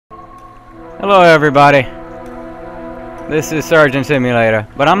Hello everybody. This is Sergeant Simulator,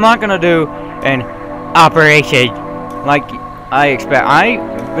 but I'm not gonna do an operation like I expect.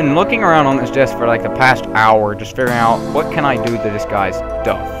 I've been looking around on this desk for like the past hour, just figuring out what can I do to this guy's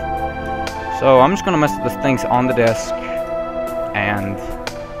stuff. So I'm just gonna mess with the things on the desk, and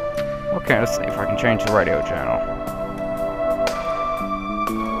okay, let's see if I can change the radio channel.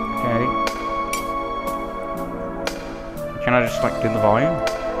 Okay. Can I just like do the volume?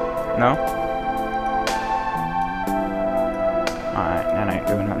 No? Alright, that ain't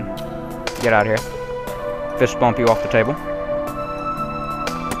doing nothing. Get out of here. Fist bump you off the table.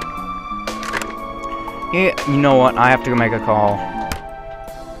 Yeah, you know what? I have to go make a call.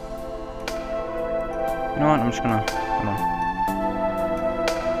 You know what? I'm just gonna...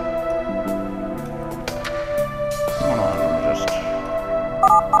 Hold on, just...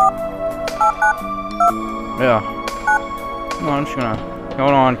 Yeah. No, I'm just gonna...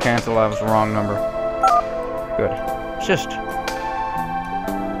 Hold on, cancel, that was the wrong number. Good. It's just...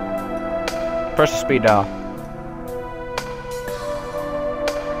 Press the speed dial.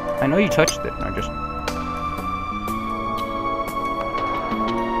 I know you touched it, I just...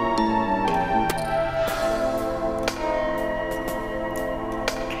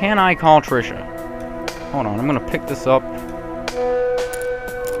 Can I call Trisha? Hold on, I'm gonna pick this up.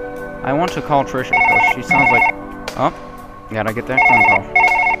 I want to call Trisha because she sounds like... Oh. Gotta get that phone call.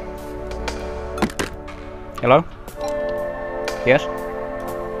 Hello? Yes?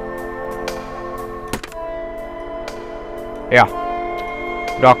 Yeah.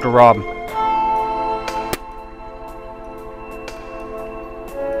 Dr. Rob.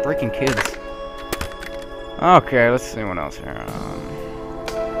 Freaking kids. Okay, let's see what else here.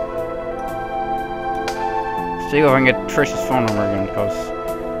 See if I can get Trish's phone number again, because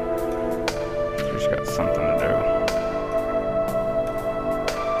she's got something to do.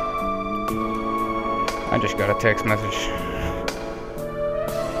 I just got a text message.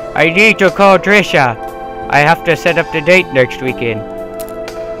 I need to call Trisha. I have to set up the date next weekend.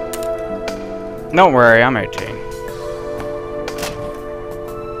 Don't worry, I'm 18.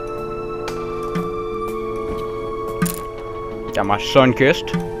 Got my sun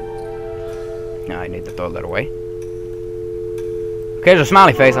kissed. Now I need to throw that away. Okay, there's a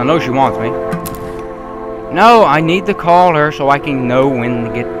smiley face. I know she wants me. No, I need to call her so I can know when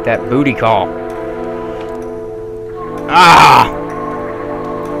to get that booty call. Ah!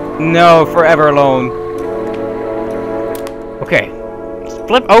 No, forever alone. Okay.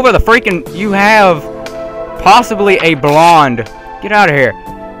 Flip over the freaking... You have possibly a blonde. Get out of here.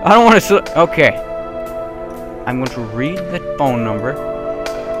 I don't want to... Okay. I'm going to read the phone number.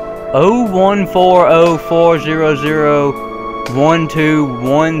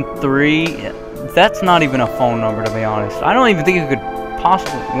 01404001213. That's not even a phone number, to be honest. I don't even think you could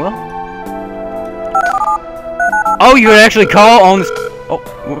possibly... Well... Oh, you could actually call on this... Oh,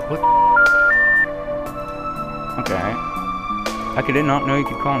 what? Okay. I did not know you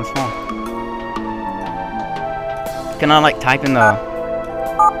could call on this phone. Can I, like, type in the...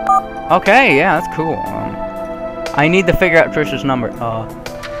 Okay, yeah, that's cool. I need to figure out Trisha's number. I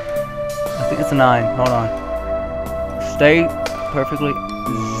think it's a 9. Hold on. Stay perfectly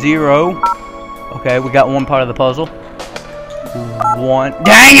 0. Okay, we got one part of the puzzle. 1.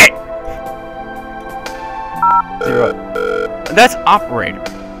 Dang it! 0. That's operator.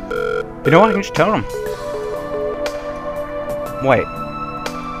 You know what? I can just tell them. Wait.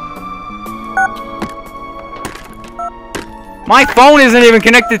 My phone isn't even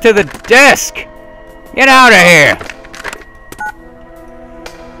connected to the desk! Get out of here!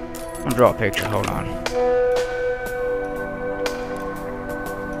 I'll draw a picture. Hold on.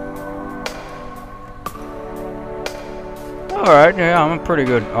 Alright, yeah, I'm a pretty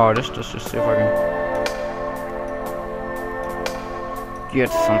good artist. Let's just see if I can get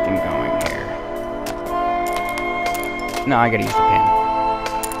something going here. No, I gotta use the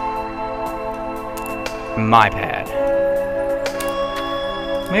pen. My pad.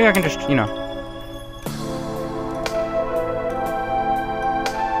 Maybe I can just, you know.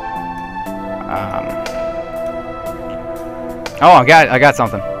 Oh, I got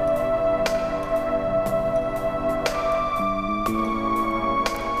something.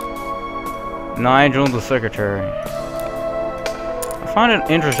 Nigel, the secretary. I find it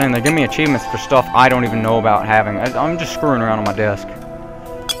interesting. They give me achievements for stuff I don't even know about having. I'm just screwing around on my desk.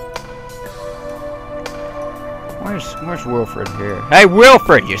 Where's Wilfred here? Hey,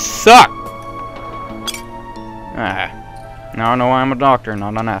 Wilfred, you suck! Ah. Now I know I'm a doctor,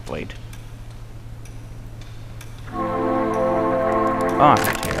 not an athlete.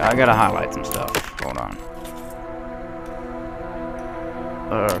 Alright, here, I gotta highlight some stuff. Hold on.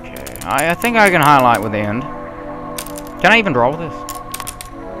 Okay, I think I can highlight with the end. Can I even draw with this?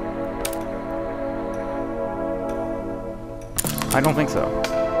 I don't think so.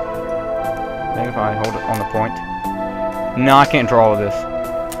 Maybe if I hold it on the point. No, I can't draw with this.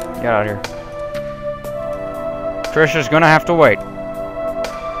 Get out of here. Trisha's gonna have to wait.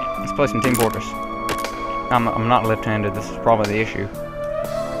 Let's play some Team Fortress. I'm not left-handed. This is probably the issue.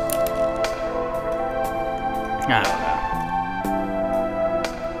 I don't know.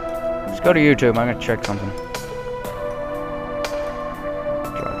 Let's go to YouTube. I'm gonna check something.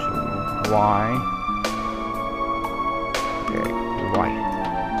 Go to Y. Okay, Y.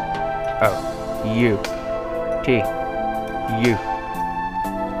 O. U. T. U.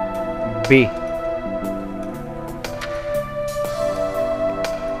 B.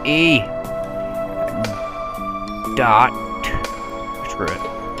 E. Dot. Screw it.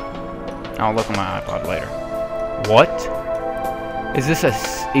 I'll look on my iPod later. What? Is this a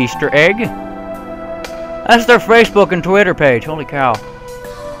Easter egg? That's their Facebook and Twitter page. Holy cow.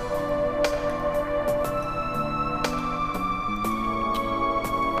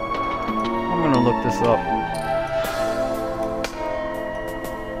 I'm gonna look this up.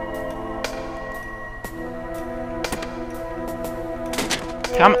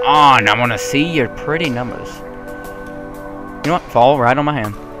 Come on, I want to see your pretty numbers. You know what? Fall right on my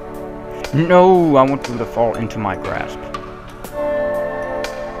hand. No, I want them to fall into my grasp.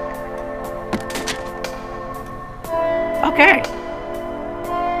 Okay.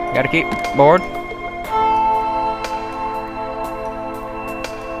 Gotta keep bored.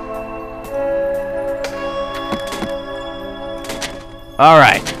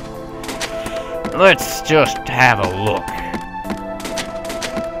 Alright. Let's just have a look.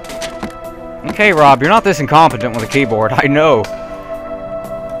 Okay, Rob, you're not this incompetent with a keyboard. I know.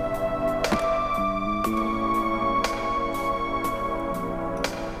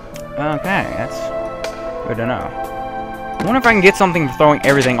 Okay, that's good to know. I wonder if I can get something for throwing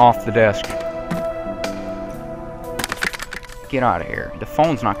everything off the desk. Get out of here. The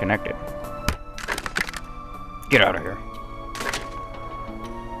phone's not connected. Get out of here.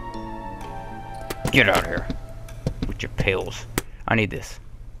 Get out of here. With your pills. I need this.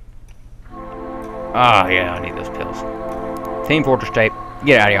 Ah, yeah, I need those pills. Team Fortress tape.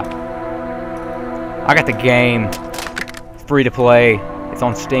 Get out of here. I got the game. It's free to play. It's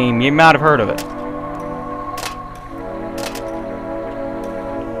on Steam. You might have heard of it.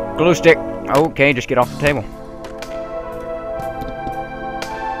 Glue stick. Okay, just get off the table.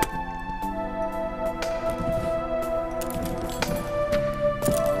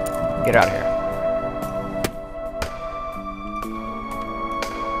 Get out of here.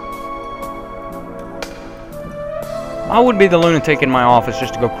 I would be the lunatic in my office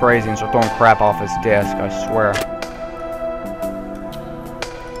just to go crazy and start throwing crap off his desk, I swear.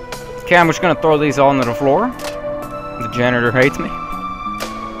 Okay, I'm just gonna throw these all onto the floor. The janitor hates me.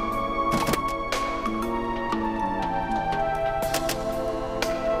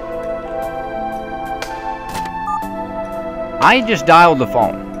 I just dialed the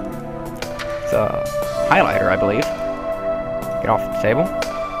phone. It's a highlighter, I believe. Get off the table.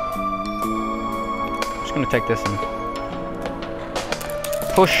 I'm just gonna take this and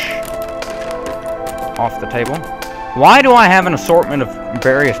push off the table. Why do I have an assortment of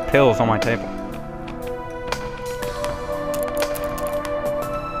various pills on my table?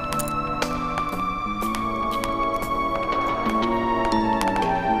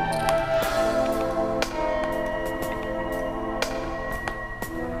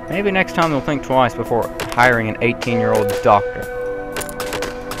 Maybe next time they'll think twice before hiring an 18-year-old doctor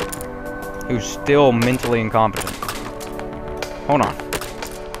who's still mentally incompetent. Hold on.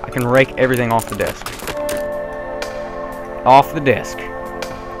 I can rake everything off the desk. Off the desk.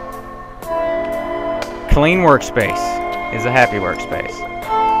 Clean workspace is a happy workspace.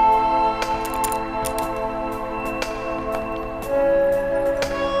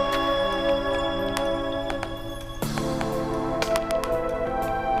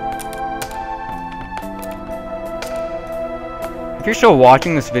 If you're still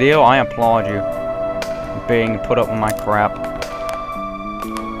watching this video, I applaud you for being put up with my crap.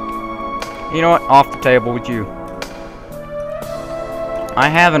 You know what? Off the table with you. I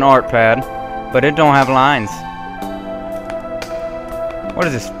have an art pad, but it don't have lines. What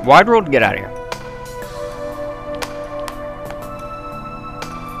is this? Wide world? Get out of here.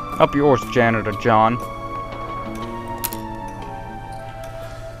 Up yours, Janitor John.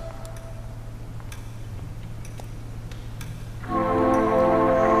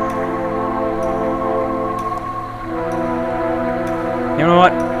 You know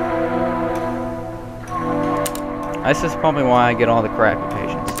what? I This is probably why I get all the crappy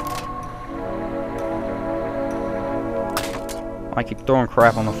patients. I keep throwing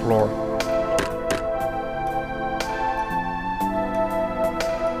crap on the floor.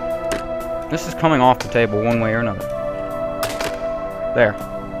 This is coming off the table one way or another. There.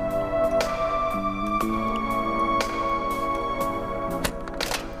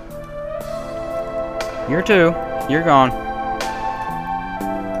 You're two. You're gone.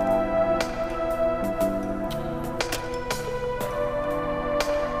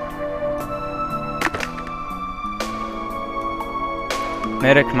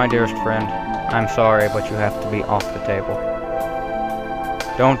 Medic, my dearest friend, I'm sorry, but you have to be off the table.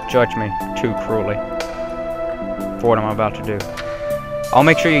 Don't judge me too cruelly for what I'm about to do. I'll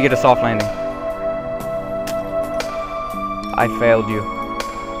make sure you get a soft landing. I failed you.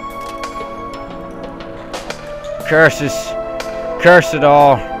 Curses! Curse it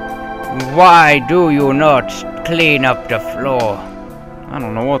all! Why do you not clean up the floor? I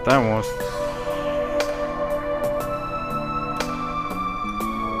don't know what that was.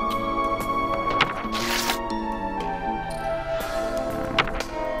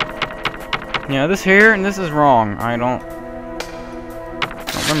 Yeah, this here and this is wrong. I don't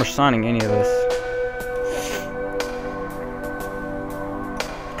remember signing any of this.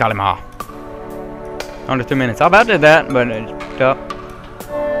 Kalima. Under 2 minutes. I about did that, but it's up.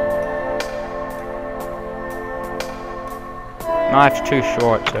 Life's too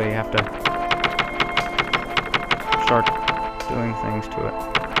short, so you have to start doing things to it.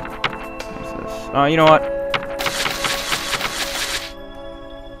 What's this? Oh, you know what?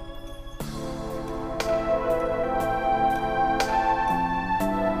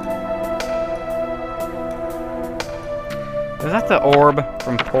 Is that the orb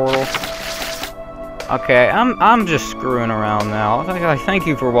from Portal? Okay, I'm just screwing around now. I thank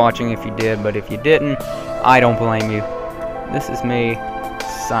you for watching if you did, but if you didn't, I don't blame you. This is me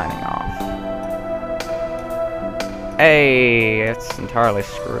signing off. Hey, it's entirely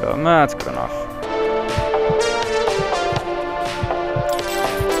screwed up. That's good enough.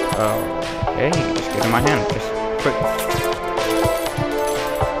 Oh, hey, just give me my hand, just quick.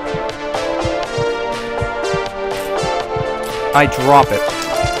 I drop it.